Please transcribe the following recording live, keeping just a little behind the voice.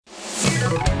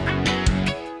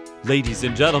Ladies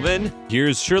and gentlemen,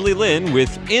 here's Shirley Lin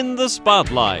with In the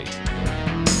Spotlight.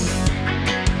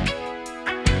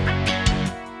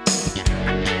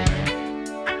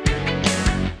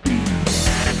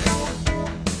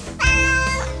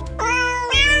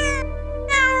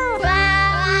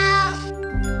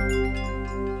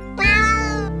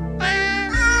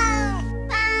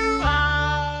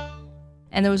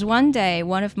 And there was one day,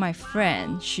 one of my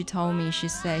friends, she told me, she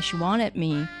said she wanted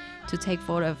me to take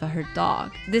photo of her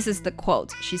dog. This is the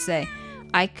quote. She said,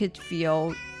 I could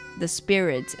feel the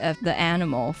spirit of the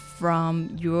animal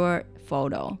from your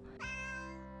photo.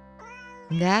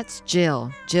 That's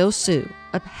Jill Su,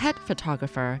 a pet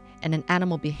photographer and an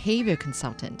animal behavior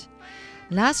consultant.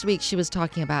 Last week, she was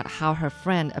talking about how her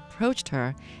friend approached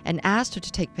her and asked her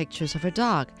to take pictures of her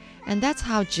dog. And that's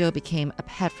how Jill became a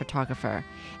pet photographer,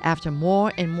 after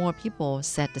more and more people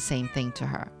said the same thing to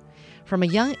her. From a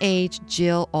young age,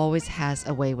 Jill always has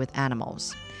a way with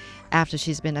animals. After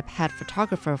she's been a pet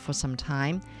photographer for some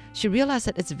time, she realized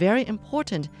that it's very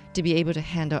important to be able to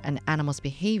handle an animal's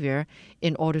behavior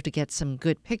in order to get some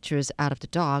good pictures out of the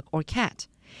dog or cat.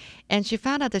 And she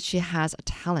found out that she has a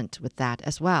talent with that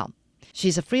as well.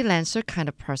 She's a freelancer kind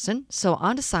of person, so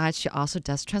on the side, she also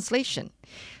does translation.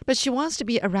 But she wants to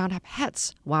be around her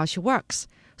pets while she works,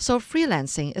 so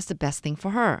freelancing is the best thing for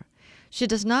her. She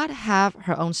does not have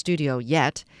her own studio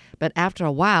yet, but after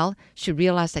a while, she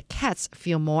realized that cats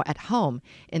feel more at home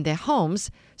in their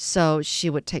homes, so she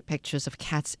would take pictures of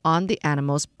cats on the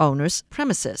animal's owner's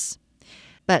premises.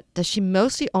 But does she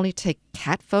mostly only take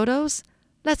cat photos?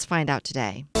 Let's find out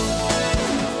today.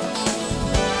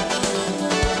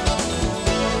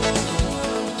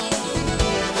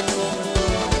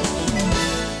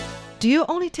 Do you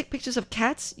only take pictures of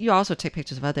cats? You also take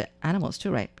pictures of other animals too,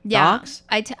 right? Yeah, Dogs?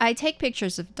 I take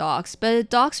pictures of dogs, but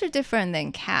dogs are different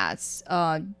than cats.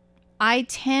 I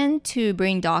tend to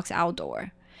bring dogs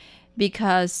outdoor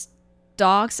because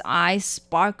dogs' eyes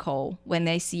sparkle when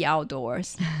they see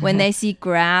outdoors, when they see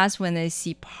grass, when they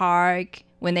see park,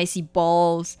 when they see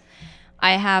balls.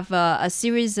 I have a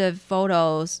series of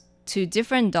photos to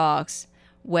different dogs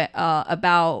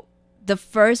about the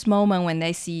first moment when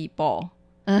they see ball.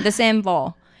 The same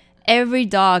ball. Every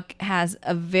dog has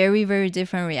a very, very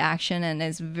different reaction, and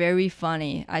it's very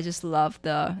funny. I just love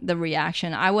the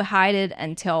reaction. I would hide it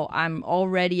until I'm all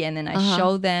ready, and then I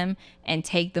show them and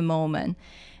take the moment.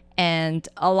 And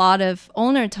a lot of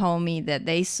owners told me that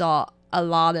they saw a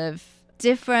lot of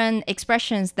different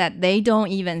expressions that they don't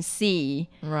even see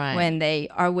when they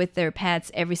are with their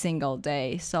pets every single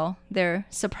day. So they're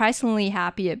surprisingly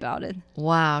happy about it.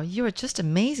 Wow, you are just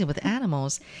amazing with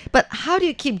animals. But how do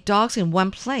you keep dogs in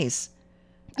one place?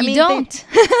 You don't.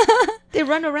 They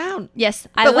run around. Yes,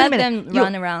 I let them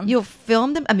run around. You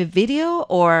film them? I mean, video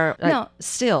or No.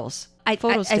 stills? I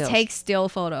stills. take still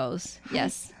photos.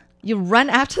 Yes. You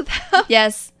run after them?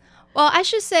 Yes. Well, I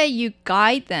should say you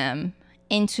guide them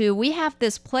we have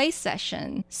this play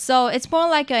session. So it's more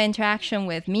like an interaction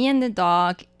with me and the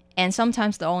dog and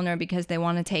sometimes the owner because they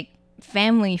want to take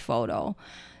family photo.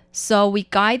 So we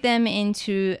guide them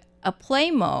into a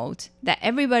play mode that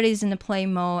everybody's in the play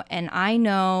mode and I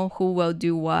know who will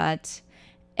do what.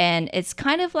 And it's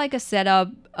kind of like a setup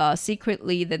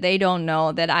secretly that they don't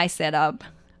know that I set up.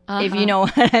 If you know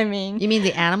what I mean. You mean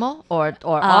the animal or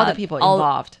all the people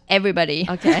involved? Everybody.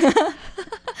 Okay.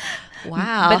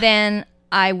 Wow. But then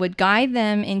I would guide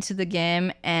them into the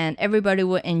game and everybody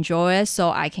would enjoy it so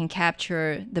I can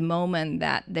capture the moment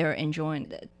that they're enjoying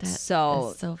it. That's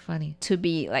so funny. To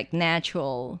be like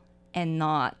natural and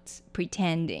not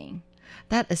pretending.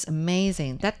 That is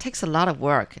amazing. That takes a lot of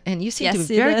work. And you seem Yes, to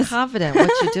be it very is. confident what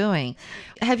you're doing.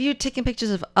 Have you taken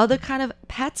pictures of other kind of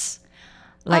pets?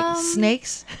 Like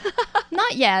snakes?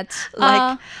 Not yet.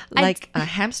 like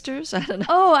hamsters? I don't know.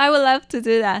 Oh, I would love to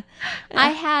do that. I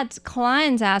had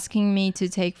clients asking me to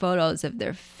take photos of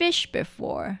their fish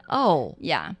before. Oh,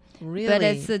 Yeah. really? But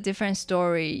it's a different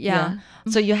story. Yeah.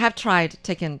 So you have tried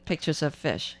taking pictures of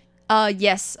fish?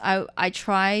 Yes, I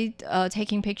tried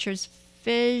taking pictures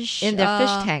fish. In their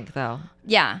fish tank, though?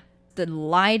 Yeah. The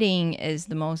lighting is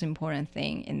the most important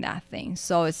thing in that thing.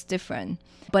 So it's different.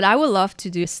 But I would love to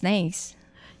do snakes.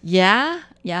 Yeah?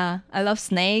 Yeah. I love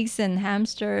snakes and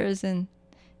hamsters and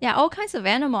yeah, all kinds of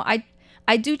animal.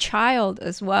 I do child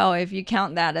as well, if you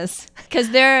count that as,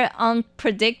 because they're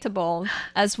unpredictable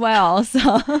as well.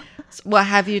 So Well,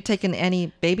 have you taken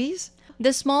any babies?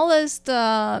 the smallest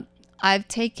I've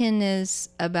taken is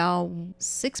about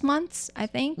 6 months, I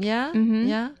think. Yeah? Mhm.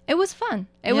 Yeah? It was fun.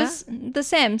 It Yeah? was the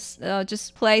same,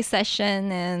 just play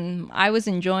session, and I was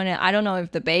enjoying it. I don't know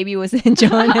if the baby was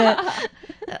enjoying it.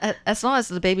 As long as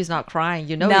the baby's not crying,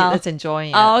 you know No. it's enjoying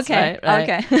it. Oh, okay. Right?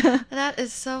 Okay. That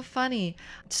is so funny.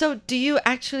 So do you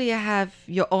actually have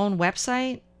your own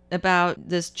website about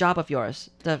this job of yours,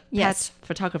 the Yes. pet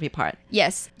photography part?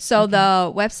 Yes. So the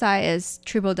website is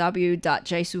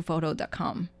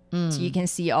www.jsuphoto.com. So you can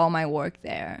see all my work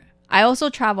there. I also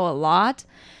travel a lot.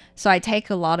 So I take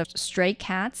a lot of stray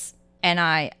cats and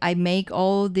I make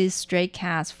all these stray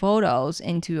cats photos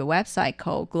into a website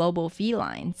called Global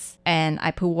Felines. And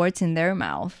I put words in their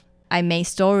mouth. I make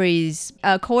stories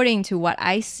according to what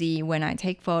I see when I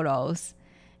take photos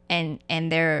and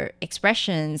their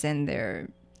expressions and their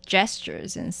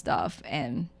gestures and stuff,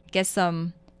 and get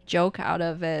some joke out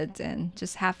of it and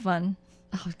just have fun.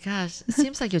 Oh gosh, it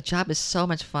seems like your job is so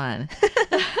much fun.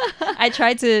 I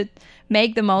try to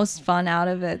make the most fun out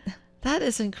of it. That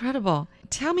is incredible.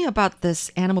 Tell me about this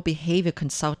animal behavior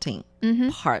consulting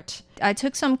part. I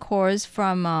took some course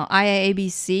from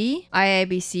IAABC.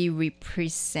 IAABC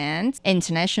represents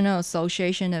International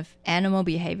Association of Animal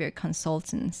Behavior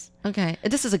Consultants. Okay,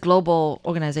 this is a global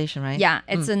organization, right? Yeah,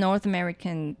 it's a North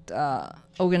American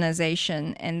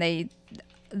organization, and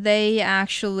they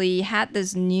actually had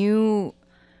this new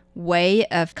way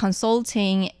of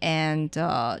consulting and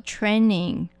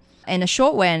training. And a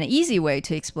short way and an easy way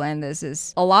to explain this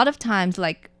is a lot of times,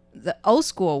 like the old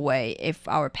school way, if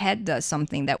our pet does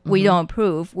something that we don't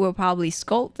approve, we'll probably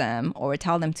scold them or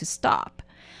tell them to stop.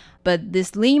 But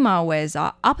this Lima way is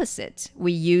opposite.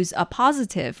 We use a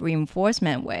positive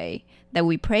reinforcement way that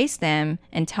we praise them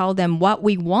and tell them what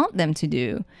we want them to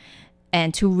do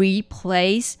and to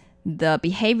replace the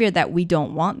behavior that we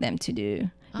don't want them to do.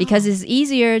 Because it's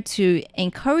easier to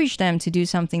encourage them to do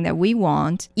something that we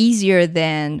want, easier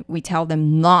than we tell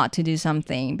them not to do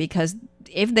something. Because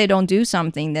if they don't do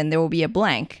something, then there will be a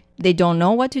blank. They don't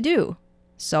know what to do.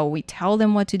 So we tell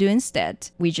them what to do instead.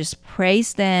 We just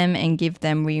praise them and give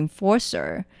them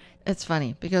reinforcer. It's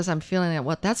funny because I'm feeling that,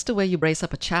 well, that's the way you raise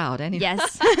up a child anyway.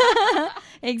 Yes,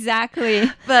 exactly.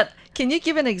 But can you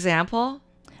give an example?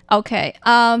 Okay.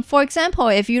 For example,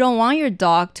 if you don't want your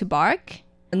dog to bark,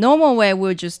 a normal way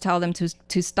we'll just tell them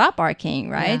to stop barking,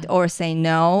 right? Yeah. Or say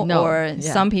no, No, or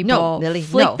yeah. some people No, Lily,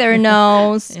 flick no. their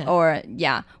nose, Yeah. or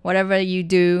whatever you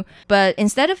do. But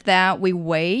instead of that, we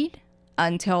wait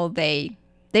until they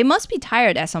must be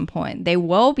tired at some point. They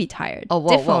will be tired. Oh,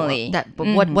 whoa, definitely. whoa.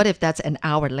 But what if that's an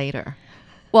hour later?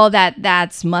 Well,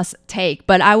 that's must take,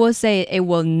 but I will say it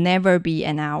will never be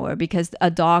an hour because a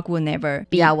dog will never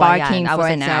be barking I for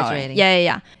was an hour. exaggerating.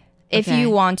 Yeah. If Okay. you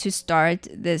want to start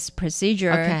this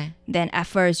procedure, Okay. then at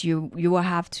first you will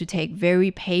have to take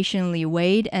very patiently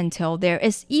wait until there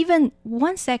is even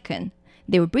 1 second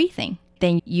they were breathing.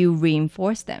 Then you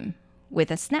reinforce them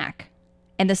with a snack.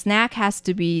 And the snack has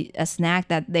to be a snack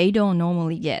that they don't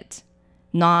normally get.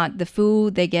 Not the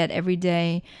food they get every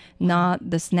day, not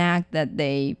the snack that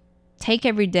they take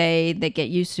every day, they get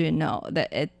used to. No,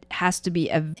 that it has to be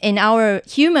in our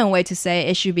human way to say,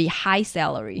 it should be high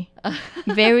salary,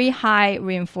 very high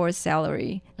reinforced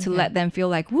salary to let them feel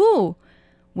like, woo,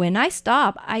 when I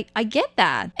stop, I get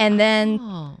that. And then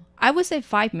Oh. I would say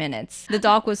 5 minutes, the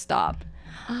dog would stop.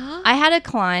 I had a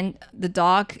client, the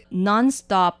dog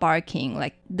non-stop barking.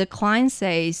 Like the client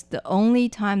says the only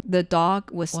time the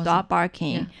dog would stop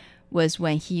barking was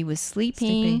when he was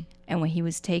sleeping and when he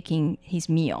was taking his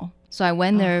meal. So I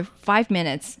went there 5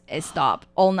 minutes, it stopped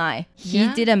all night. He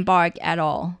Yeah? didn't bark at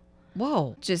all.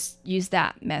 Whoa. Just use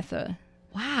that method.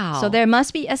 Wow. So there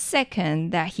must be a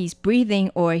second that he's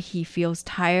breathing or he feels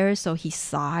tired, so he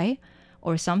sigh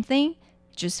or something.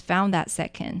 Just found that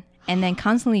second. And then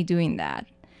constantly doing that.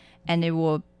 And it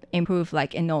will improve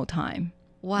like in no time.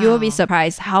 Wow. You will be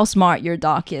surprised how smart your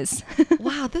dog is.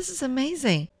 Wow, this is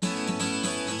amazing.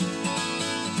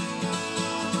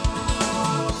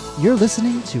 You're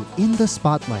listening to In the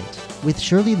Spotlight with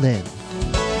Shirley Lin.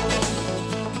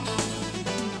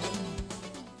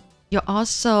 You're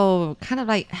also kind of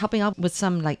like helping out with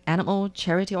some like animal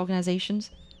charity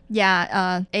organizations.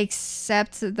 Yeah,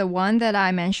 except the one that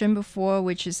I mentioned before,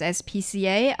 which is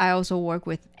SPCA. I also work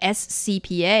with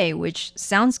SCPA, which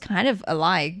sounds kind of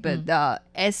alike, but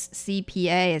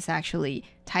SCPA is actually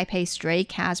Taipei Stray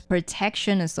Cats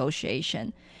Protection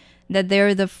Association. That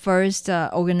they're the first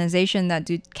organization that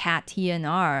do cat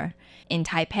TNR in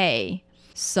Taipei.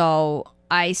 So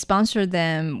I sponsor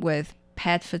them with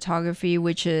pet photography,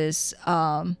 which is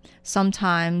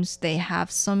sometimes they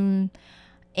have some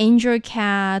injured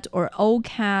cat or old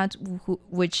cat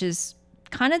which is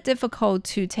kind of difficult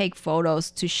to take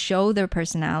photos to show their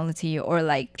personality, or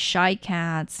like shy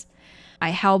cats, I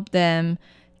help them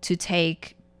to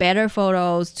take better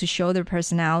photos to show their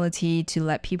personality, to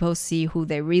let people see who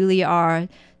they really are,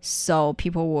 so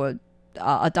people would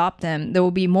adopt them. There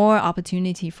will be more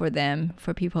opportunity for them,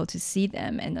 for people to see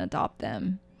them and adopt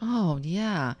them. Oh,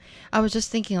 yeah. I was just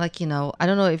thinking, like, I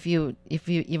don't know if you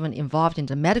even involved in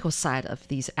the medical side of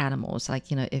these animals,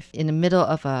 like, if in the middle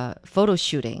of a photo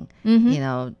shooting,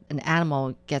 an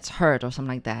animal gets hurt or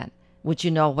something like that, would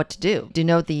you know what to do? Do you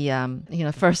know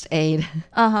the first aid?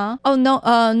 Oh no.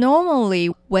 Normally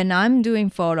when I'm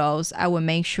doing photos, I will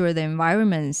make sure the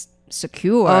environment's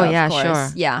secure. Oh, of yeah, course. sure.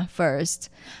 Yeah, first,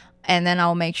 and then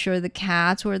I'll make sure the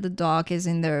cat or the dog is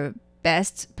in their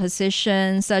best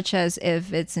position, such as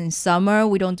if it's in summer,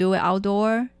 we don't do it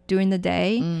outdoor during the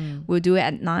day. We'll do it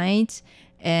at night,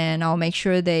 and I'll make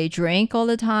sure they drink all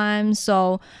the time.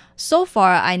 So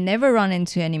far I never run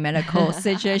into any medical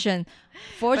situation,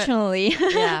 fortunately.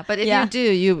 But if Yeah. you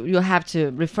do, you have to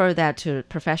refer that to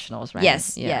professionals, right?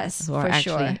 Yes, yes, who are for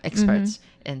actually sure. experts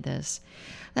in this.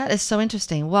 That is so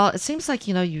interesting. Well, it seems like,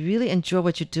 you really enjoy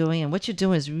what you're doing, and what you're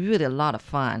doing is really a lot of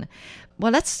fun.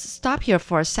 Well, let's stop here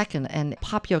for a second and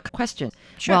pop your question.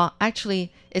 Sure. Well,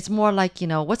 actually, it's more like,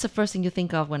 what's the first thing you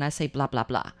think of when I say blah, blah,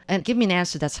 blah? And give me an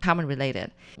answer that's common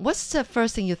related. What's the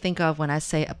first thing you think of when I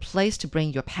say a place to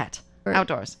bring your pet?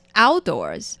 Outdoors.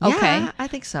 Outdoors. Okay. Yeah, I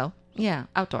think so. Yeah,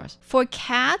 outdoors. For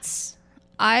cats,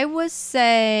 I would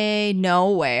say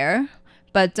nowhere.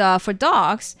 But for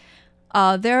dogs,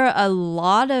 there are a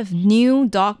lot of new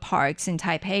dog parks in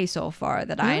Taipei so far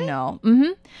that I know.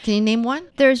 Can you name one?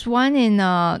 There's one in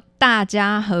大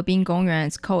家河滨公园.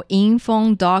 It's called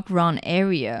Yingfeng Dog Run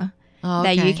area. Oh,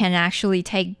 That you okay. can actually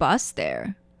take bus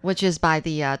there. Which is by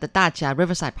the Dajia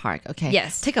Riverside Park. Okay.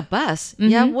 Yes. Take a bus.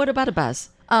 Yeah. What about a bus?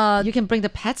 You can bring the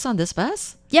pets on this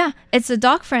bus? Yeah, it's a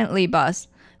dog-friendly bus.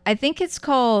 I think it's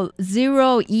called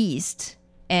Zero East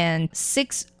and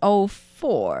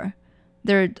 604.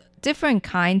 There are different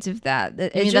kinds of that. I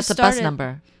mean, that's a bus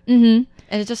number. Mm-hmm.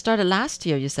 And it just started last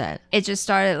year, you said. It just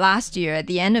started last year, at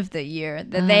the end of the year,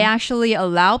 that they actually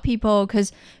allow people,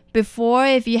 because before,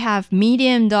 if you have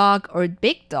medium dog or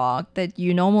big dog, that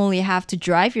you normally have to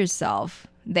drive yourself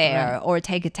there or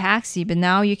take a taxi, but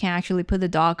now you can actually put the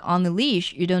dog on the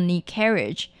leash. You don't need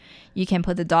carriage. You can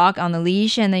put the dog on the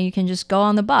leash, and then you can just go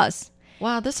on the bus.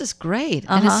 Wow, this is great.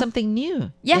 And it's something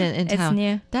new Yeah, in it's town.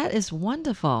 new. That is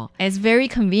wonderful. It's very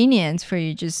convenient for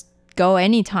you. Just go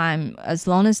anytime. As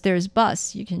long as there's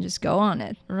bus, you can just go on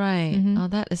it. Right. Oh,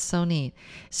 that is so neat.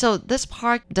 So this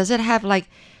park, does it have like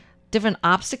different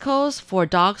obstacles for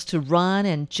dogs to run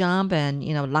and jump and,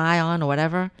 lie on or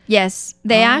whatever? Yes,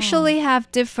 they actually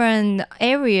have different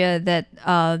area that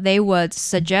they would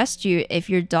suggest you. If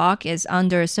your dog is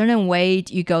under a certain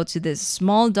weight, you go to this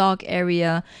small dog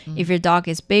area. If your dog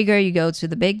is bigger, you go to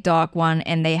the big dog one.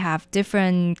 And they have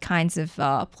different kinds of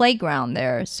playground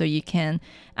there, so you can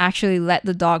actually let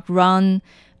the dog run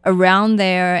around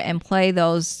there and play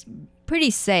those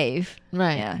pretty safe.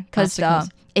 Right. Yeah, because Obstacles.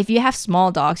 if you have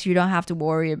small dogs, you don't have to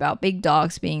worry about big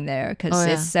dogs being there, because Oh,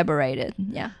 yeah. it's separated.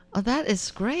 Yeah. Oh, that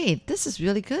is great. This is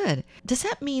really good. Does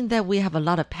that mean that we have a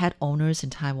lot of pet owners in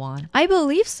Taiwan? I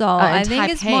believe so. in I think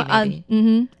it's Taipei, more.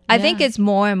 maybe. I think Yeah. it's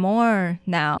more and more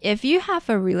now. If you have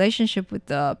a relationship with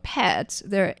the pets,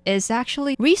 there is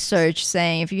actually research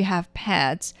saying if you have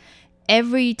pets,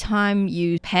 every time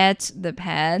you pet the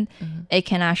pet, it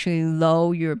can actually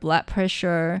lower your blood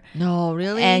pressure. No,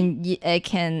 really? And it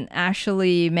can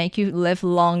actually make you live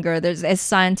longer. It's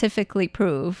scientifically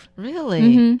proved.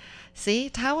 Really? See,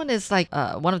 Taiwan is like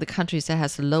one of the countries that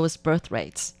has the lowest birth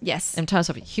rates Yes, in terms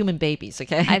of human babies,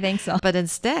 okay? I think so. But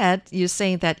instead, you're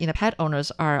saying that, pet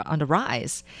owners are on the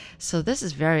rise. So this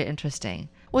is very interesting.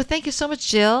 Well, thank you so much,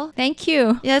 Jill. Thank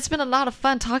you. Yeah, it's been a lot of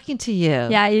fun talking to you.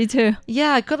 Yeah, you too.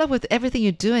 Yeah, good luck with everything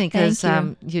you're doing, because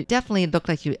Thank you definitely look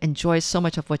like you enjoy so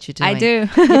much of what you're doing. I do.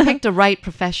 You picked the right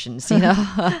professions,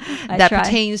 that try.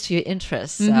 pertains to your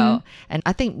interests. So, and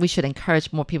I think we should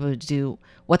encourage more people to do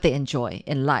what they enjoy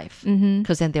in life,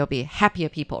 because then they'll be happier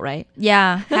people, right?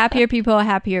 Yeah, happier people,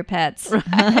 happier pets. All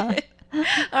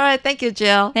right, thank you,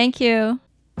 Jill. Thank you.